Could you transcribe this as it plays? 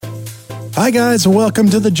Hi, guys, and welcome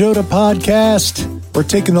to the Joda Podcast. We're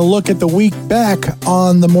taking a look at the week back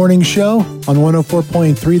on the morning show on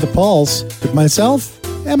 104.3 The Pulse with myself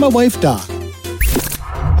and my wife, Doc.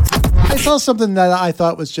 I saw something that I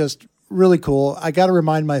thought was just really cool. I got to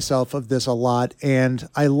remind myself of this a lot, and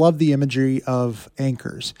I love the imagery of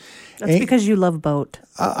anchors. That's because you love boat.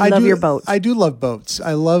 I love your boat. I do love boats.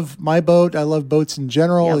 I love my boat. I love boats in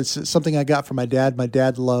general. Yep. It's something I got from my dad. My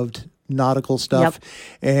dad loved nautical stuff,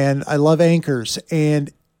 and I love anchors.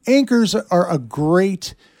 And anchors are a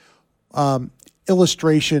great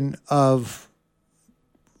illustration of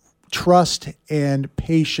trust and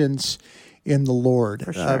patience in the Lord.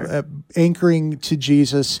 For sure. Anchoring to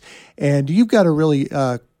Jesus. And you've got a really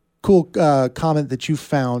cool comment that you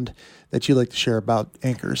found that you'd like to share about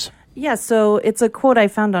anchors. Yeah, so it's a quote I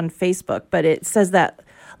found on Facebook, but it says that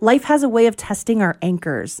life has a way of testing our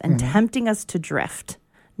anchors and tempting us to drift.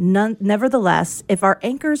 Nevertheless, if our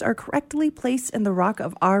anchors are correctly placed in the rock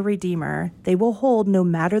of our Redeemer, they will hold no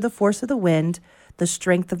matter the force of the wind, the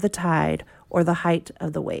strength of the tide, or the height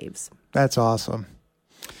of the waves. That's awesome.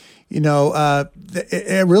 You know,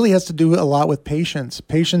 it really has to do a lot with patience.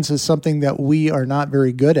 Patience is something that we are not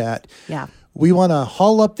very good at. Yeah. We want to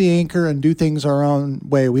haul up the anchor and do things our own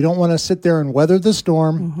way. We don't want to sit there and weather the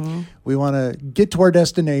storm. We want to get to our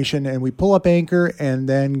destination, and we pull up anchor, and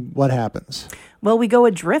then what happens? Well, we go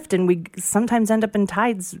adrift, and we sometimes end up in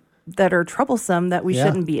tides that are troublesome that we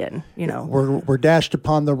shouldn't be in. You know, we're dashed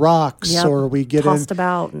upon the rocks, or we get tossed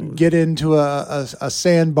about and get into a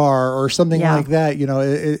sandbar or something like that. You know,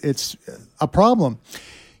 it's a problem.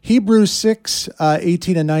 Hebrews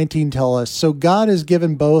 6:18 and 19 tell us, so God has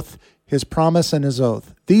given both his promise and his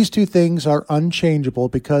oath. These two things are unchangeable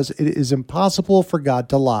because it is impossible for God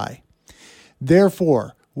to lie.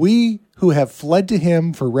 Therefore, we who have fled to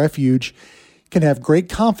him for refuge can have great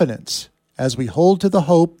confidence as we hold to the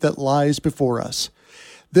hope that lies before us.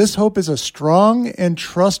 This hope is a strong and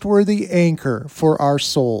trustworthy anchor for our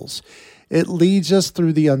souls. It leads us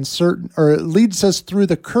through the it leads us through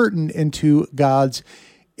the curtain into God's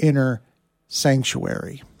inner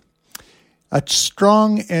sanctuary. A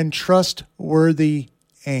strong and trustworthy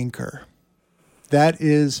anchor. That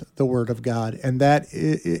is the word of God, and that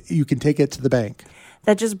you can take it to the bank.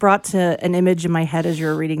 That just brought to an image in my head as you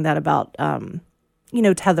were reading that about,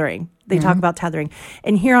 tethering. They talk about tethering.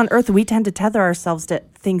 And here on earth, we tend to tether ourselves to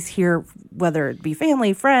things here, whether it be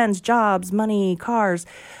family, friends, jobs, money, cars.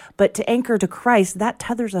 But to anchor to Christ, that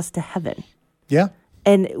tethers us to heaven. Yeah.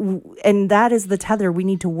 And that is the tether we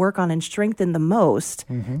need to work on and strengthen the most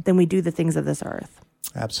than we do the things of this earth.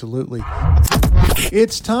 Absolutely.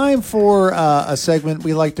 It's time for a segment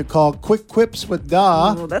we like to call Quick Quips with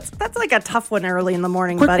Da. Oh, that's like a tough one early in the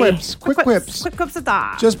morning, Quick buddy. Quips. Quick Quips with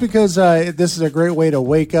Da. Just because this is a great way to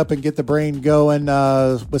wake up and get the brain going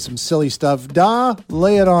with some silly stuff. Da,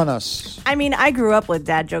 lay it on us. I mean, I grew up with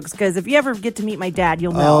dad jokes because if you ever get to meet my dad,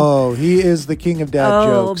 you'll know. Oh, he is the king of dad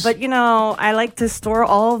jokes. But I like to store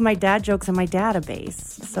all of my dad jokes in my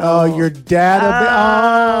database. So. Oh, your database.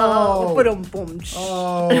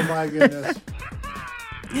 Oh, my goodness.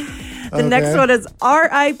 The next one is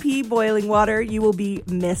R.I.P. boiling water. You will be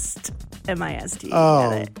missed. M-I-S-T.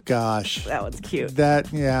 Oh, gosh. That one's cute. It's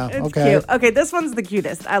cute. Okay, this one's the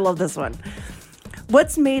cutest. I love this one.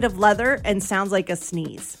 What's made of leather and sounds like a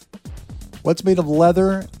sneeze? What's made of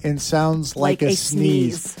leather and sounds like a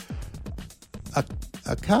sneeze? A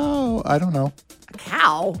cow? I don't know. A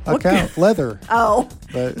cow? A cow. Leather. Oh.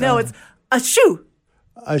 But, no, it's a shoe.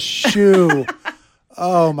 A shoe.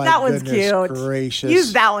 Oh, my goodness. That one's cute. Gracious.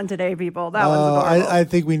 Use that one today, people. That one's adorable. I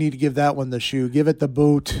think we need to give that one the shoe. Give it the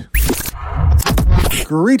boot.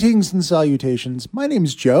 Greetings and salutations. My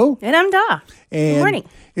name's Joe. And I'm Da. And good morning.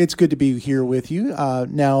 It's good to be here with you.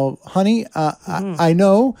 Now, honey, I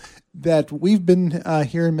know that we've been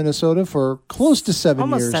here in Minnesota for close to 7 years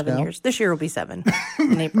now. Almost 7 years. This year will be 7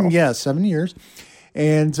 in April. Yeah, 7 years.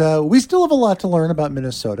 And we still have a lot to learn about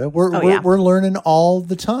Minnesota. We're learning all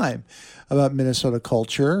the time about Minnesota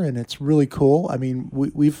culture, and it's really cool. I mean,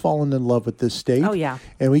 we've fallen in love with this state. Oh, yeah.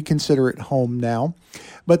 And we consider it home now.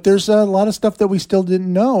 But there's a lot of stuff that we still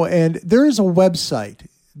didn't know. And there is a website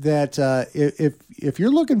that if you're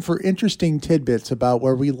looking for interesting tidbits about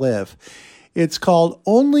where we live, it's called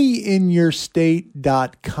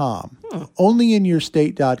onlyinyourstate.com.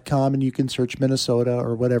 Onlyinyourstate.com, and you can search Minnesota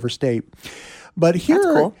or whatever state. But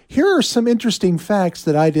here are some interesting facts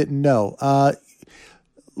that I didn't know.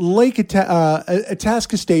 Lake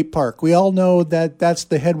Itasca State Park. We all know that that's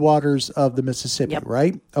the headwaters of the Mississippi,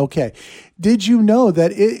 right? Okay. Did you know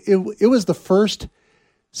that it was the first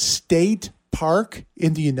state park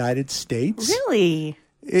in the United States? Really?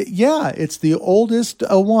 It's the oldest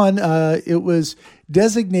one. It was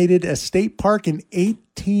designated a state park in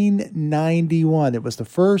 1891. It was the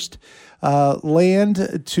first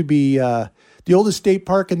land to be the oldest state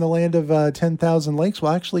park in the land of 10,000 lakes.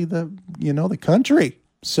 Well, actually, the country.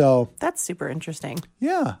 So that's super interesting.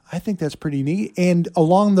 Yeah, I think that's pretty neat. And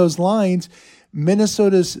along those lines,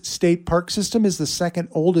 Minnesota's state park system is the second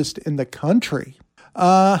oldest in the country.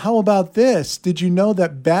 How about this? Did you know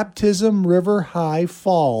that Baptism River High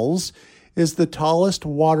Falls is the tallest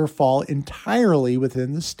waterfall entirely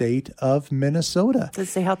within the state of Minnesota? Does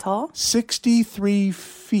it say how tall? 63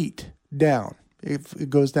 feet down. It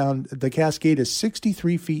goes down. The cascade is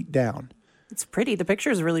 63 feet down. It's pretty. The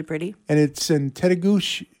picture is really pretty. And it's in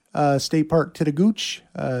Tittagooch State Park. Tittagooch.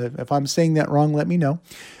 If I'm saying that wrong, let me know.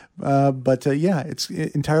 But it's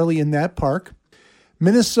entirely in that park.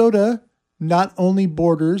 Minnesota not only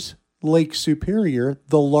borders Lake Superior,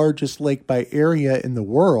 the largest lake by area in the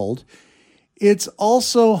world, it's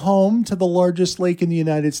also home to the largest lake in the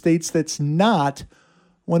United States that's not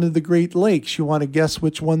one of the Great Lakes. You want to guess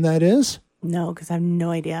which one that is? No, because I have no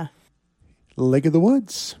idea. Lake of the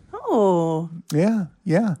Woods. Oh. Yeah.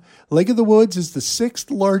 Lake of the Woods is the sixth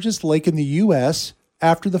largest lake in the U.S.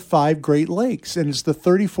 after the 5 Great Lakes, and it's the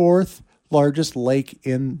 34th largest lake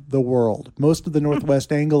in the world. Most of the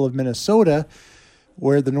northwest angle of Minnesota,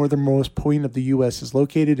 where the northernmost point of the U.S. is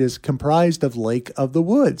located, is comprised of Lake of the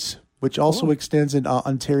Woods, which also extends into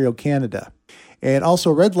Ontario, Canada. And also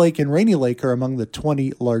Red Lake and Rainy Lake are among the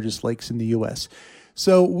 20 largest lakes in the U.S.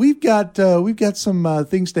 So we've got some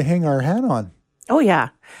things to hang our hat on. Oh, yeah.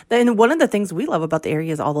 And one of the things we love about the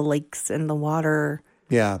area is all the lakes and the water.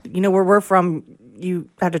 Yeah. Where we're from, you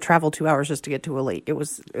had to travel 2 hours just to get to a lake.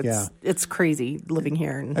 It's crazy living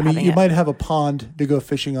here. And you might have a pond to go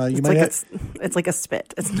fishing on. It's like a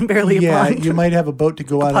spit. It's barely a pond. Yeah, you might have a boat to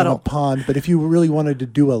go out on a pond. But if you really wanted to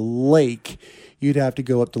do a lake, you'd have to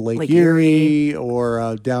go up to Lake Erie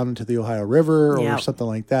or down into the Ohio River or something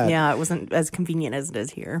like that. Yeah, it wasn't as convenient as it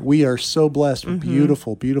is here. We are so blessed with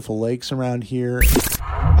beautiful, beautiful lakes around here.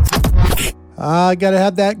 I got to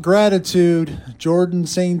have that gratitude. Jordan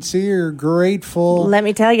St. Cyr, grateful. Let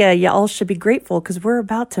me tell you, y'all should be grateful because we're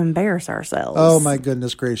about to embarrass ourselves. Oh, my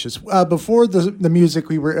goodness gracious. Before the music,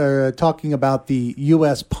 we were talking about the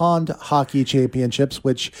U.S. Pond Hockey Championships,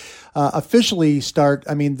 which officially start,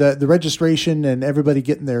 the registration and everybody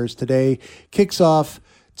getting theirs today kicks off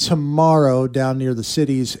tomorrow down near the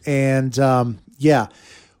cities. And,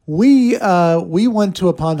 We went to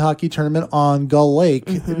a pond hockey tournament on Gull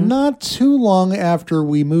Lake not too long after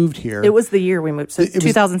we moved here. It was the year we moved, so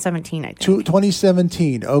 2017, I think.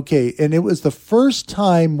 2017, okay. And it was the first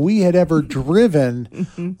time we had ever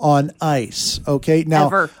driven on ice, okay? Now,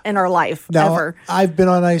 ever in our life, ever. I've been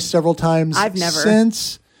on ice several times. I've never.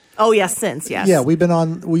 Since. Oh, yes, since, yes. Yeah, we've been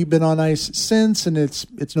on ice since, and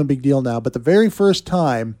it's no big deal now. But the very first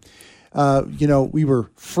time, we were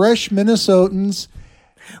fresh Minnesotans.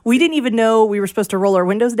 We didn't even know we were supposed to roll our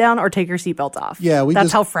windows down or take our seatbelts off. Yeah,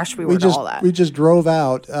 that's how fresh we were to all that. We just drove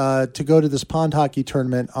out to go to this pond hockey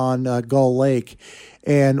tournament on Gull Lake.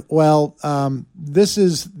 And, this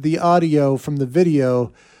is the audio from the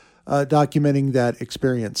video documenting that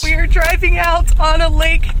experience. We are driving out on a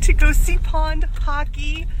lake to go see pond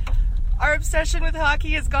hockey. Our obsession with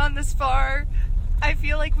hockey has gone this far. I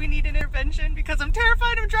feel like we need an intervention because I'm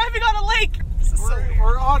terrified of driving on a lake.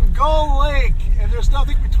 We're on Gull Lake, and there's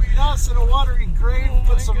nothing between us and a watery grave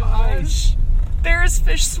but some ice. There is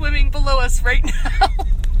fish swimming below us right now.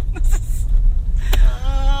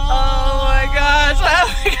 Oh my gosh,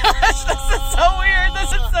 this is so weird.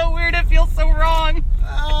 This is so weird. It feels so wrong.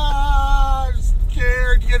 I'm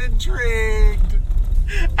scared. Get intrigued.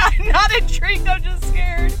 I'm not intrigued. I'm just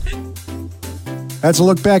scared. That's a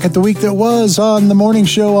look back at the week that was on the morning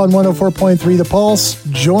show on 104.3 The Pulse.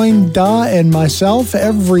 Join Da and myself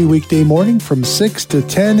every weekday morning from 6 to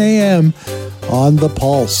 10 a.m. on The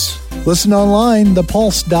Pulse. Listen online,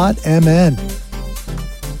 thepulse.mn.